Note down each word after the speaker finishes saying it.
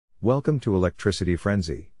Welcome to Electricity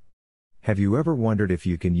Frenzy. Have you ever wondered if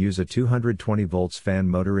you can use a 220 volts fan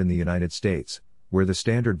motor in the United States, where the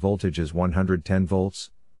standard voltage is 110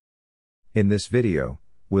 volts? In this video,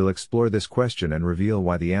 we'll explore this question and reveal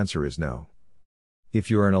why the answer is no.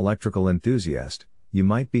 If you're an electrical enthusiast, you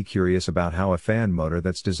might be curious about how a fan motor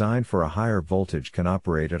that's designed for a higher voltage can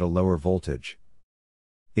operate at a lower voltage.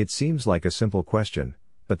 It seems like a simple question,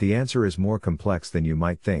 but the answer is more complex than you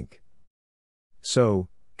might think. So,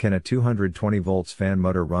 can a 220 volts fan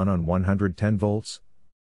motor run on 110 volts?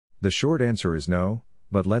 The short answer is no,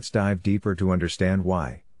 but let's dive deeper to understand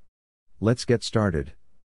why. Let's get started.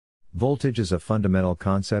 Voltage is a fundamental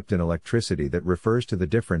concept in electricity that refers to the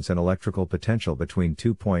difference in electrical potential between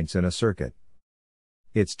 2 points in a circuit.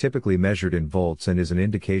 It's typically measured in volts and is an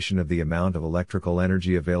indication of the amount of electrical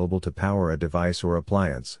energy available to power a device or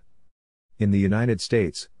appliance. In the United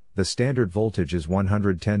States, the standard voltage is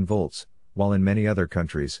 110 volts, while in many other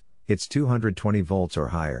countries, it's 220 volts or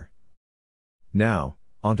higher. Now,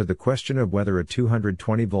 onto the question of whether a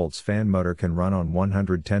 220 volts fan motor can run on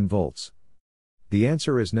 110 volts. The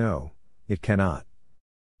answer is no, it cannot.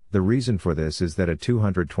 The reason for this is that a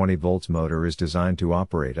 220 volts motor is designed to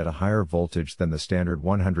operate at a higher voltage than the standard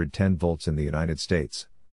 110 volts in the United States.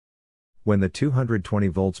 When the 220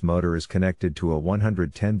 volts motor is connected to a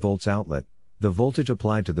 110 volts outlet, the voltage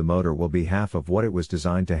applied to the motor will be half of what it was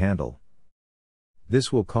designed to handle. This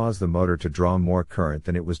will cause the motor to draw more current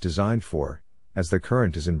than it was designed for, as the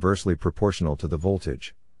current is inversely proportional to the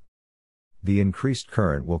voltage. The increased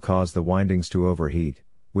current will cause the windings to overheat,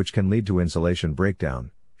 which can lead to insulation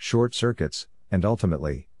breakdown, short circuits, and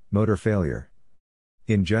ultimately, motor failure.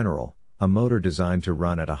 In general, a motor designed to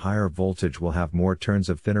run at a higher voltage will have more turns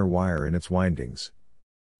of thinner wire in its windings,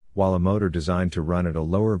 while a motor designed to run at a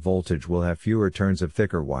lower voltage will have fewer turns of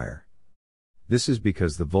thicker wire. This is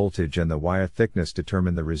because the voltage and the wire thickness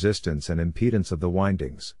determine the resistance and impedance of the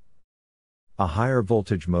windings. A higher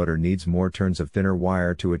voltage motor needs more turns of thinner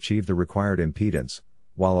wire to achieve the required impedance,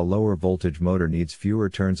 while a lower voltage motor needs fewer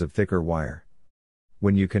turns of thicker wire.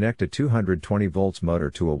 When you connect a 220 volts motor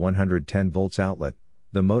to a 110 volts outlet,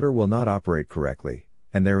 the motor will not operate correctly,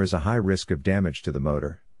 and there is a high risk of damage to the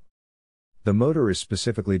motor. The motor is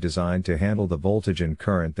specifically designed to handle the voltage and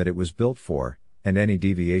current that it was built for, and any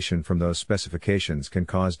deviation from those specifications can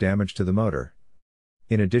cause damage to the motor.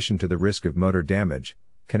 In addition to the risk of motor damage,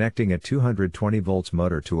 connecting a 220 volts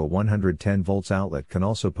motor to a 110 volts outlet can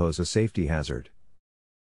also pose a safety hazard.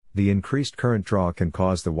 The increased current draw can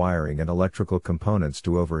cause the wiring and electrical components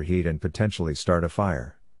to overheat and potentially start a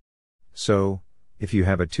fire. So, if you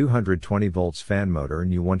have a 220 volts fan motor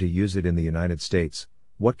and you want to use it in the United States,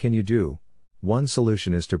 what can you do? One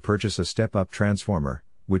solution is to purchase a step-up transformer,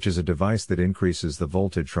 which is a device that increases the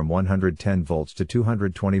voltage from 110 volts to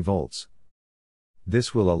 220 volts.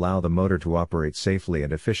 This will allow the motor to operate safely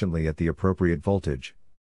and efficiently at the appropriate voltage.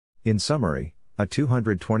 In summary, a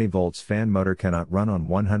 220 volts fan motor cannot run on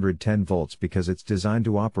 110 volts because it's designed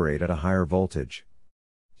to operate at a higher voltage.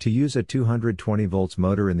 To use a 220 volts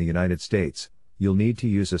motor in the United States, you'll need to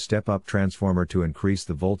use a step-up transformer to increase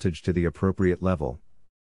the voltage to the appropriate level.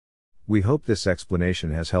 We hope this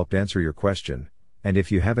explanation has helped answer your question, and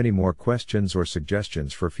if you have any more questions or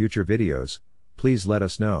suggestions for future videos, please let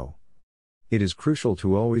us know. It is crucial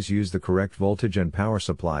to always use the correct voltage and power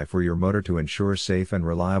supply for your motor to ensure safe and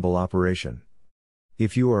reliable operation.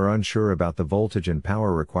 If you are unsure about the voltage and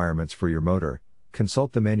power requirements for your motor,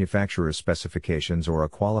 consult the manufacturer's specifications or a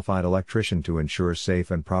qualified electrician to ensure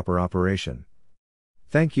safe and proper operation.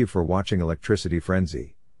 Thank you for watching Electricity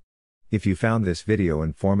Frenzy. If you found this video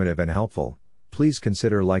informative and helpful, please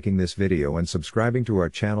consider liking this video and subscribing to our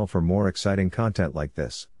channel for more exciting content like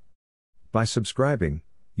this. By subscribing,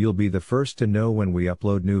 you'll be the first to know when we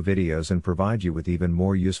upload new videos and provide you with even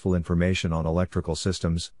more useful information on electrical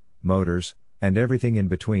systems, motors, and everything in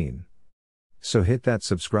between. So hit that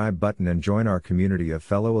subscribe button and join our community of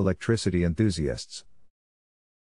fellow electricity enthusiasts.